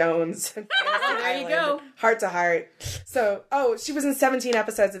Barnaby Jones. There you go. Heart to Heart. So, she was in 17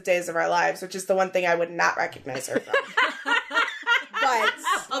 episodes of Days of Our Lives, which is the one thing I would not recognize her from. But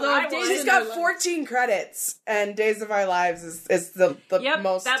although she's got 14 credits, and Days of Our Lives is the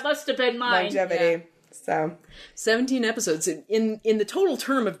most that must have been mine. Longevity. Yeah. So 17 episodes in the total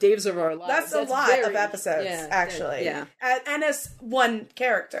term of Days of Our Lives. That's a lot of episodes, actually. Yeah. And as one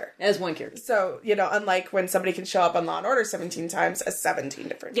character. So, unlike when somebody can show up on Law and Order 17 times as 17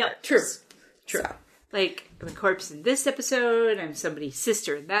 different characters. True. So. Like, I'm a corpse in this episode, I'm somebody's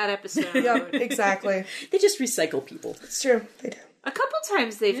sister in that episode. Yep, exactly. They just recycle people. It's true. They do. A couple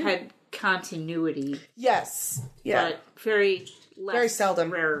times they've had continuity. Yes. Yeah. But very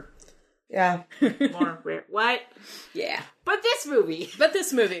seldom. Rare. Yeah. More rare. What? Yeah. But this movie.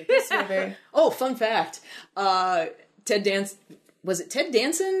 Oh, fun fact. Ted Danson. Was it Ted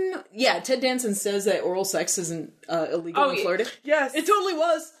Danson? Yeah, Ted Danson says that oral sex isn't illegal in Florida. Yes. It totally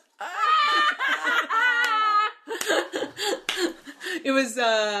was.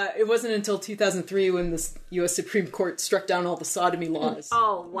 It wasn't until 2003 when the U.S. Supreme Court struck down all the sodomy laws.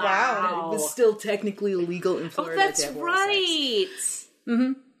 Oh, wow. It was still technically illegal in Florida. Oh, that's right.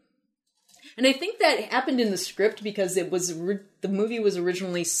 Mm-hmm. And I think that happened in the script because the movie was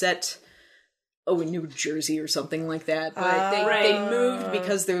originally set in New Jersey or something like that. But they moved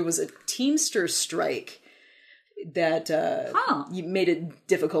because there was a Teamster strike that made it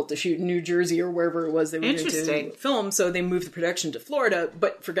difficult to shoot in New Jersey or wherever it was they were going to film, so they moved the production to Florida,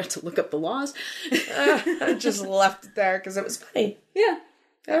 but forgot to look up the laws. I just left it there because it was funny. Yeah.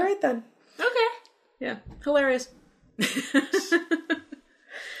 All right, then. Okay. Yeah. Hilarious.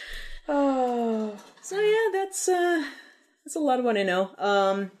 Oh. So yeah, that's a lot of what I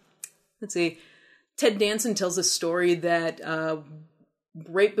know. Let's see. Ted Danson tells a story that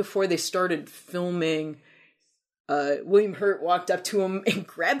right before they started filming, William Hurt walked up to him and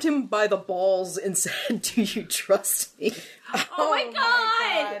grabbed him by the balls and said, "Do you trust me?" Oh my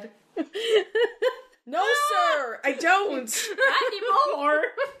god! No, sir, I don't. Not anymore.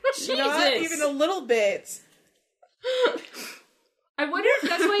 Jesus. Not even a little bit. I wonder if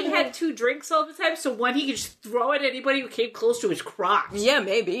that's why he had 2 drinks all the time, so one he could just throw at anybody who came close to his crotch. Yeah,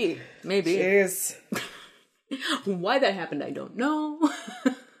 maybe. Jeez. Why that happened, I don't know.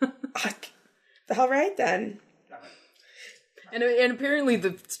 All right, then. And apparently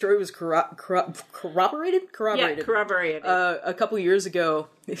the story was corroborated? Yeah, corroborated. A couple years ago,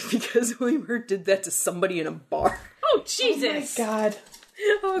 because William Hurt did that to somebody in a bar. Oh, Jesus. Oh, my God.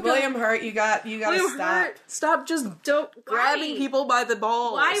 Oh, God. William Hurt, you got to stop. Stop just grabbing people by the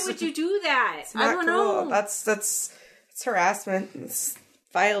balls. Why would you do that? Not I don't cool. know. That's harassment. It's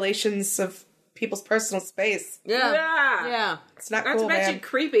violations of people's personal space. Yeah. It's not Not cool, to mention man.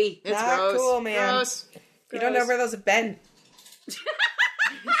 creepy. It's Not gross. cool, man. Gross. You don't know where those have been.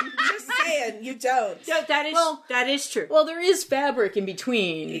 Just saying, you don't. No, that is true. Well, there is fabric in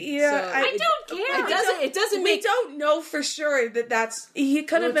between. Yeah, so I don't care. It doesn't We make. don't know for sure that's. He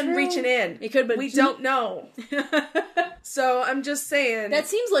could have been true. reaching in. He could have been. We don't know. So I'm just saying. That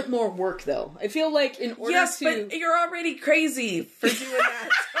seems like more work, though. I feel like in order yes, to. but you're already crazy for doing that.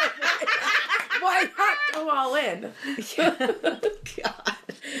 So why not go all in? God.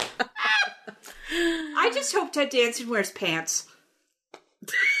 I just hope Ted Danson wears pants.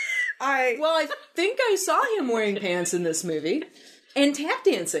 Well, I think I saw him wearing pants in this movie and tap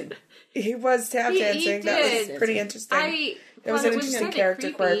dancing. He was tap dancing. That was did. pretty interesting. It was thought an was interesting kinda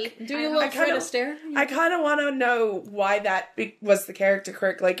character creepy. quirk. Do you look Fred Astaire? I kind of want to know why that was the character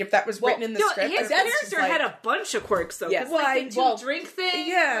quirk. Like, if that was written in the script. His or if it's just character had a bunch of quirks, though. Yeah. Yeah. Like the Well, drink thing.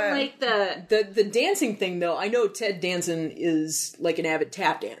 yeah. Like the... The dancing thing, though, I know Ted Danson is like an avid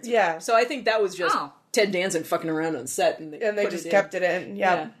tap dancer. Yeah. So I think that was just Oh. Ted Danson fucking around on set, and they just kept it in.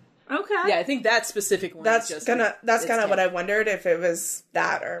 Yeah. Okay. Yeah, I think that specific one. That's is just kind of it's what I wondered, if it was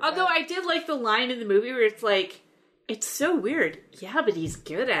that or. Although I did like the line in the movie where it's like, it's so weird. Yeah, but he's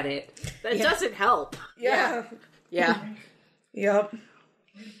good at it. That doesn't help. Yeah. Yeah. Yep.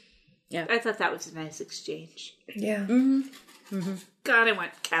 I thought that was a nice exchange. Yeah. God, I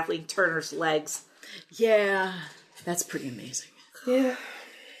want Kathleen Turner's legs. Yeah. That's pretty amazing. Yeah.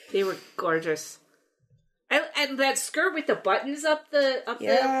 They were gorgeous. And that skirt with the buttons up the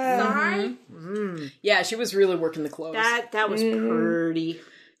Yeah. thigh. Yeah, she was really working the clothes. That was pretty.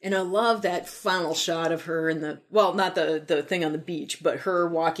 And I love that final shot of her in not the thing on the beach, but her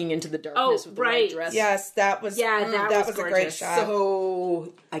walking into the darkness with the white dress. Yes, that was. that was a great gorgeous. shot.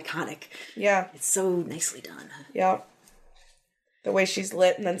 So iconic. Yeah. It's so nicely done. Yeah. The way she's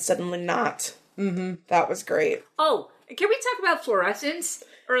lit and then suddenly not. Mm-hmm. That was great. Oh, can we talk about fluorescence?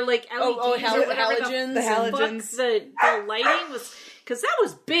 Or like LEDs or whatever halogens. The fuck halogens. the lighting was... Because that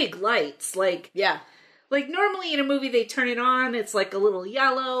was big lights. Like normally in a movie they turn it on, it's like a little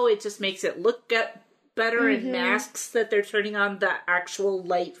yellow. It just makes it look better and masks that they're turning on the actual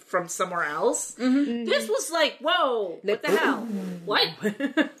light from somewhere else. Mm-hmm. This was like, whoa, what the hell? What?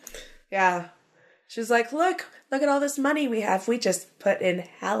 Yeah. She was like, look at all this money we have. We just put in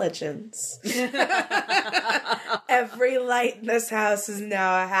halogens. Every light in this house is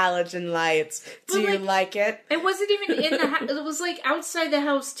now a halogen light. Do you like it? It wasn't even in the house. It was like outside the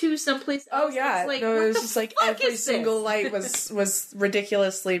house too, someplace else. Oh, yeah. It's like, No, what it was the just like fuck every is single this? light was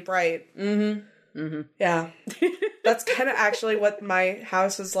ridiculously bright. Mm-hmm. Mm-hmm. Yeah. That's kind of actually what my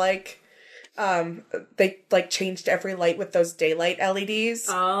house is like. They like changed every light with those daylight LEDs.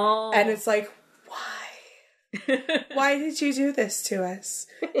 Oh. And it's like, why did you do this to us?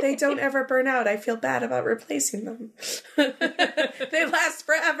 They don't ever burn out. I feel bad about replacing them. They last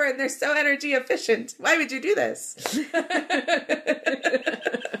forever and they're so energy efficient. Why would you do this?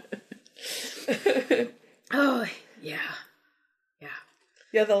 Oh, yeah.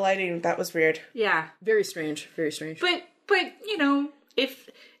 Yeah, the lighting, that was weird. Yeah. Very strange. Very strange. But you know,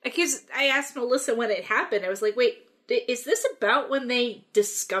 because I asked Melissa when it happened, I was like, wait, is this about when they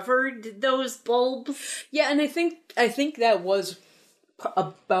discovered those bulbs? Yeah, and I think that was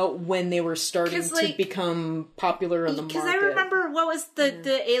about when they were starting to become popular on the market. Because I remember what was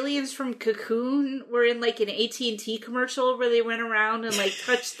the aliens from Cocoon were in like an AT&T commercial where they went around and like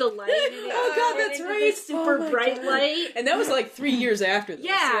touched the light. And Oh, God, that's into right. this super Oh, my bright God. light. And that was like 3 years after this.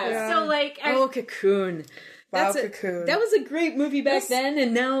 Yeah. So like, Oh, Cocoon. Wow, That's Cocoon. That was a great movie back then,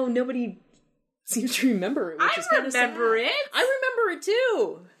 and now nobody seems to remember it. Which is I kinda sad. remember it. I remember it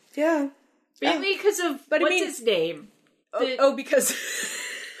too. Yeah. Mainly because of But I what's mean- his name? Because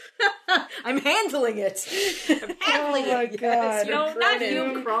I'm handling it. Handling Oh my it. God. No, not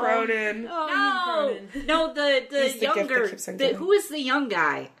Hume Cronin. Cronin. No, the He's the gift younger. that keeps on giving. Who is the young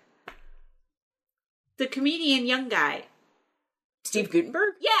guy? The comedian young guy. Steve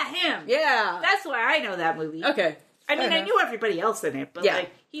Gutenberg? Yeah, him. Yeah. That's why I know that movie. Okay. I mean, Fair I knew everybody else in it, but Yeah.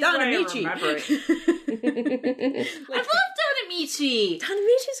 like, he's Don why I Amici. remember it. I love Don Amici. Don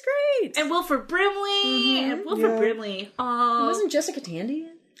Amici's great. And Wilford Brimley. And Wilford Yeah. Brimley. Wasn't Jessica Tandy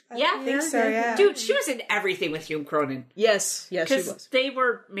in? Yeah. I think so, yeah. Dude, she was in everything with Hume Cronin. Yes, she Because was. they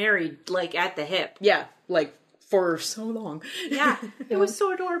were married, like, at the hip. Yeah, like for so long. Yeah. It was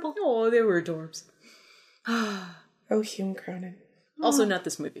so adorable. Oh, they were adorbs. Oh, Hume Cronin. Also, not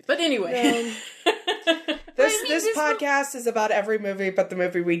this movie, but anyway. This podcast is about every movie but the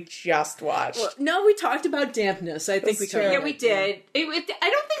movie we just watched. No, we talked about dampness. I think That's we true. talked. Yeah, about we it. did. I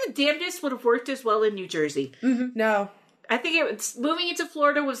don't think the damnedest would have worked as well in New Jersey. No. I think moving into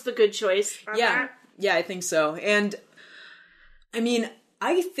Florida was the good choice. on Yeah, that. yeah, I think so. And I mean,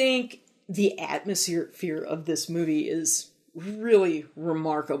 I think the atmosphere of this movie is really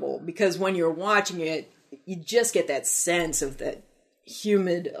remarkable because when you're watching it, you just get that sense of that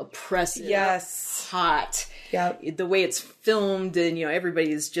humid, oppressive, Yes. hot. Yeah. The way it's filmed, and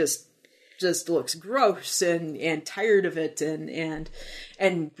everybody's just looks gross and tired of it, and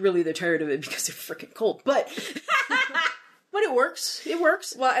really they're tired of it because they're freaking cold. But but it works. It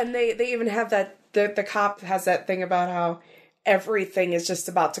works. Well, and they even have that, the cop has that thing about how everything is just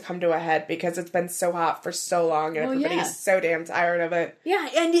about to come to a head because it's been so hot for so long and everybody's yeah. so damn tired of it. Yeah,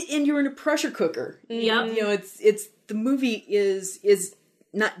 and you're in a pressure cooker. Yep. It's the movie is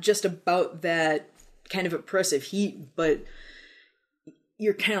not just about that kind of oppressive heat, but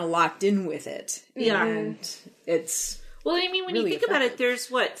you're kind of locked in with it. Yeah. And it's Well, I mean, when really you think about it, effective.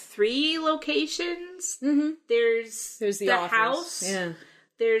 there's 3 locations? Mm-hmm. There's the office. house. Yeah.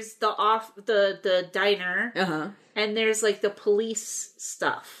 There's the diner. Uh-huh. And there's like the police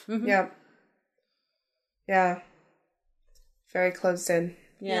stuff. Mm-hmm. Yeah. Yeah. Very closed in.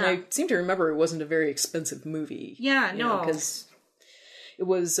 Yeah, and I seem to remember it wasn't a very expensive movie. Yeah, no. Because it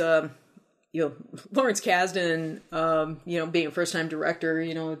was, Lawrence Kasdan, being a first-time director,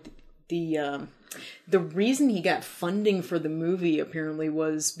 the reason he got funding for the movie apparently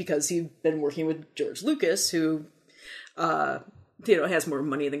was because he'd been working with George Lucas, who, has more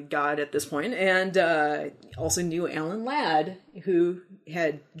money than God at this point, and also knew Alan Ladd, who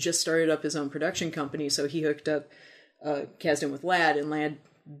had just started up his own production company, so he hooked up Kasdan with Ladd, and Ladd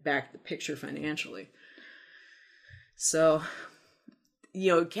backed the picture financially. So,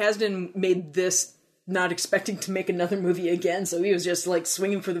 Kasdan made this not expecting to make another movie again, so he was just like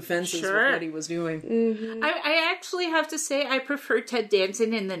swinging for the fences with what he was doing. I actually have to say I prefer Ted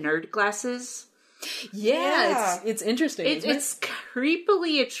Danson in the nerd glasses. Yeah. It's interesting. isn't it? It's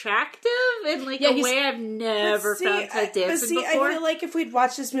creepily attractive in like a he's- way I've never found Ted Danson before. I feel like if we'd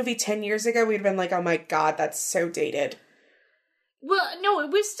watched this movie 10 years ago, we'd have been like, oh my God, that's so dated. Well, no,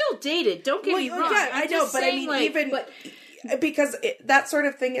 it was still dated. Don't get me wrong. Yeah, I'm I know, just but I saying, mean, like, because that sort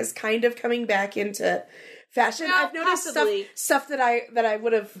of thing is kind of coming back into fashion. Well, I've noticed possibly. stuff that I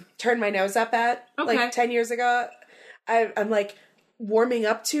would have turned my nose up at Okay. like 10 years ago. I'm like warming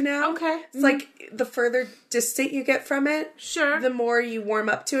up to now. Okay. It's like the further distant you get from it, Sure. the more you warm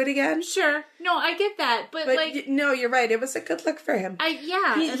up to it again. Sure. No, I get that, but But like, no, you're right. It was a good look for him.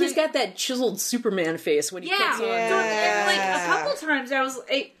 He's got that chiseled Superman face when he Yeah. puts on. And like a couple times,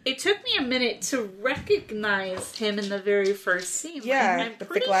 it took me a minute to recognize him in the very first scene. Yeah, Like, I'm with the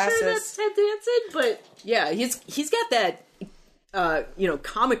pretty glasses. sure that's Ted Danson, but Yeah, he's got that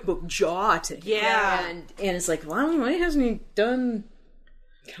comic book jaw to him. Yeah. And it's like, why hasn't he done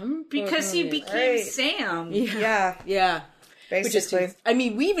comic book because he movies? became Right. Sam. Yeah, Yeah. basically.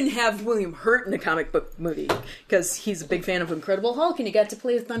 We even have William Hurt in a comic book movie because he's a big fan of Incredible Hulk and he got to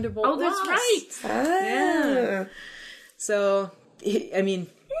play Thunderbolt. Oh, that's Ross. right. Yeah. So,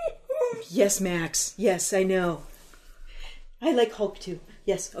 yes, Max. Yes, I know. I like Hulk too.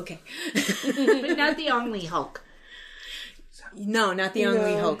 Yes, okay. But not the Ong Lee Hulk. No, not the Young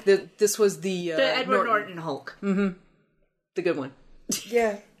Lee Hulk. This was the The Edward Norton Hulk. the good one.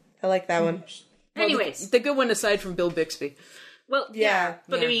 Yeah, I like that one. Anyways. The good one aside from Bill Bixby. Well, Yeah,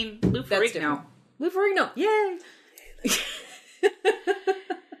 but yeah. I mean, Lou That's different. Ferrigno. Lou Ferrigno. Yay!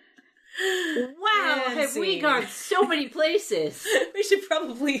 Wow, And have we scene. gone so many places? We should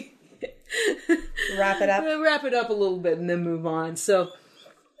probably Wrap it up. wrap it up a little bit and then move on. So,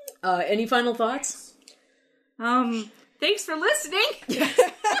 any final thoughts? Thanks for listening.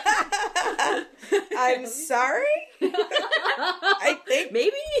 I'm sorry. I think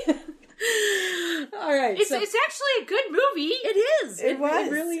Maybe. All right. It's so actually a good movie. it is. it was.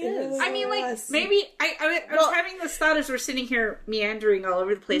 It really is. I mean, like, was. maybe I was having this thought as we're sitting here meandering all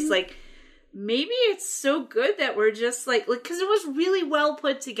over the place, like, maybe it's so good that we're just like, because it was really well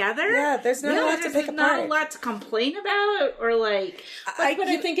put together. Yeah, there's not a lot to there's pick not apart. a lot to complain about, or like, But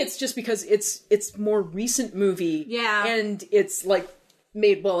I think it's just because it's more recent movie. Yeah. And it's like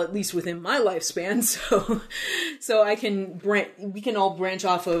made well, at least within my lifespan. So I can we can all branch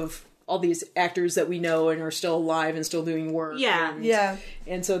off of all these actors that we know and are still alive and still doing work. Yeah. And, Yeah.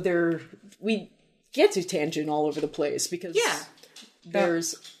 And so we get to tangent all over the place because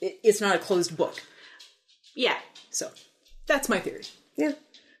it's not a closed book. yeah, So that's my theory. Yeah.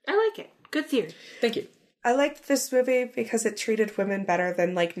 I like it. Good theory. Thank you. I liked this movie because it treated women better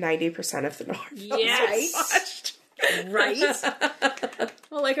than like 90% of the noir films Yes. I watched. Right?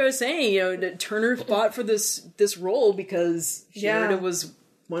 Well, like I was saying, Turner fought for this role because she heard it was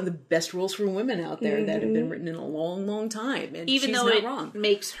one of the best roles for women out there that had been written in a long, long time. And Even she's though not it wrong.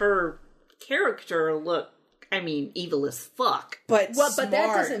 makes her character look, I mean, evil as fuck. But Well, but that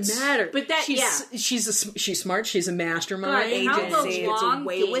smart. doesn't matter. But that- she's smart. She's a mastermind. God, how and the she gets long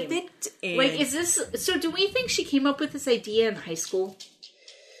away game. with it. And Like, is this... So do we think she came up with this idea in high school?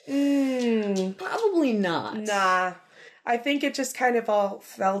 probably not. Nah. I think it just kind of all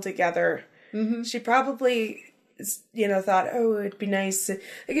fell together. Mm-hmm. She probably, thought, oh, it'd be nice.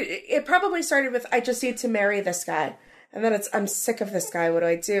 It probably started with, I just need to marry this guy. And then I'm sick of this guy. What do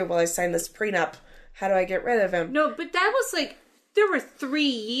I do? Well, I signed this prenup. How do I get rid of him? No, but that was like... There were 3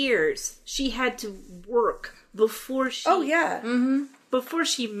 years she had to work before she... Oh, yeah. Before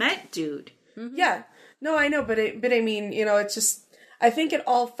she met dude. Yeah. No, I know, but I mean, it's just... I think it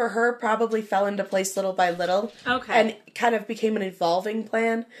all, for her, probably fell into place little by little. Okay. And kind of became an evolving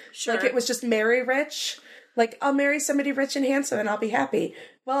plan. Sure. Like, it was just marry rich. Like, I'll marry somebody rich and handsome and I'll be happy.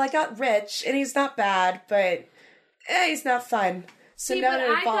 Well, I got rich, and he's not bad, but he's not fun. So now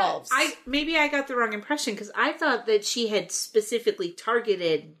it evolves. Maybe I got the wrong impression, because I thought that she had specifically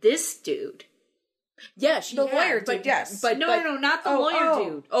targeted this dude. Yeah, she The had, lawyer but, dude, yes. But, No, not the lawyer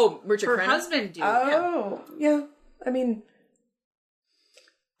dude. Oh, Richard Her Crenna? husband dude. Oh, yeah. I mean...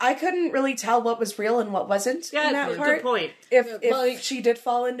 I couldn't really tell what was real and what wasn't in that part. Good point. If she did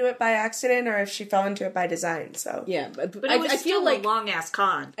fall into it by accident or if she fell into it by design. So Yeah, but But it was I still feel like a long-ass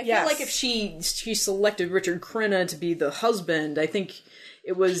con. I feel Yes. like if she selected Richard Crenna to be the husband, I think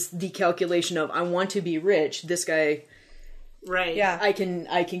it was the calculation of I want to be rich. This guy, Right. yeah. I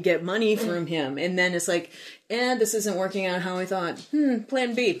can get money from him, and then it's like, this isn't working out how I thought.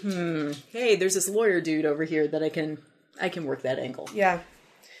 Plan B. Hey, there's this lawyer dude over here that I can work that angle. Yeah.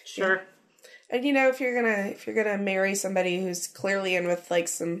 Sure. And if you're gonna marry somebody who's clearly in with like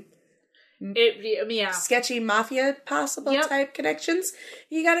some Yeah. sketchy mafia possible Yep. type connections,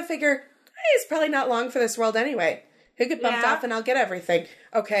 you gotta figure, hey, it's probably not long for this world anyway. He'll get bumped Yeah. off and I'll get everything.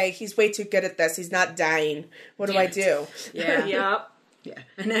 Okay, he's way too good at this. He's not dying. What do I do? Yeah, Yep. yeah.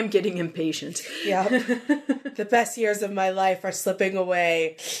 And I'm getting impatient. Yeah. The best years of my life are slipping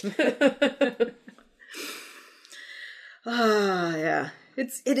away. Yeah.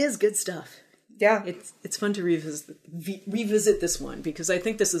 It is good stuff. Yeah. It's fun to revisit this one because I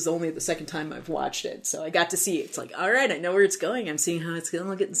think this is only the second time I've watched it. So I got to see it. It's like, all right, I know where it's going. I'm seeing how it's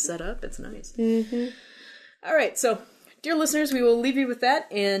getting set up. It's nice. Mm-hmm. All right, so dear listeners, we will leave you with that.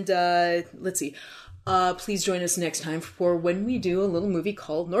 And let's see. Please join us next time for when we do a little movie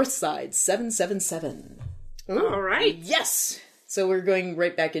called North Side 777. All right. Yes! So we're going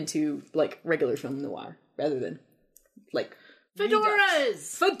right back into like regular film noir rather than like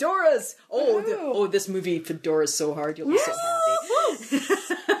Fedoras! This movie, Fedora's so hard. You'll be so happy.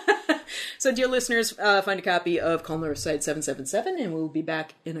 So, dear listeners, find a copy of Call North Side 777, and we'll be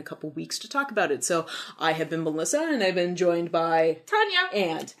back in a couple weeks to talk about it. So, I have been Melissa, and I've been joined by Tanya.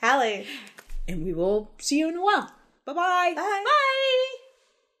 and Hallie. and we will see you in a while. Bye-bye. Bye. Bye.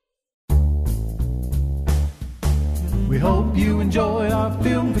 We hope you enjoyed our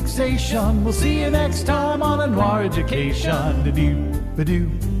film fixation. We'll see you next time on A Noir Education. Ba-doo, ba-doo,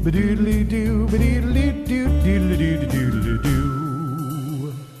 ba-doodly-doo, ba-doodly-doo, doodly-doo,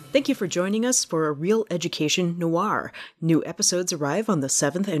 doodly-doo. Thank you for joining us for A Real Education Noir. New episodes arrive on the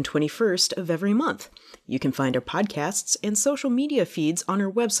 7th and 21st of every month. You can find our podcasts and social media feeds on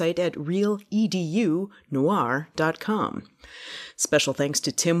our website at realedunoir.com. Special thanks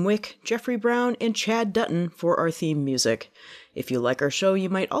to Tim Wick, Jeffrey Brown, and Chad Dutton for our theme music. If you like our show, you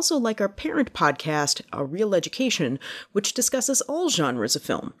might also like our parent podcast, A Real Education, which discusses all genres of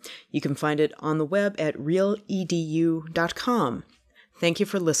film. You can find it on the web at realedu.com. Thank you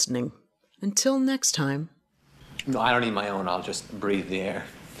for listening. Until next time. No, I don't need my own. I'll just breathe the air.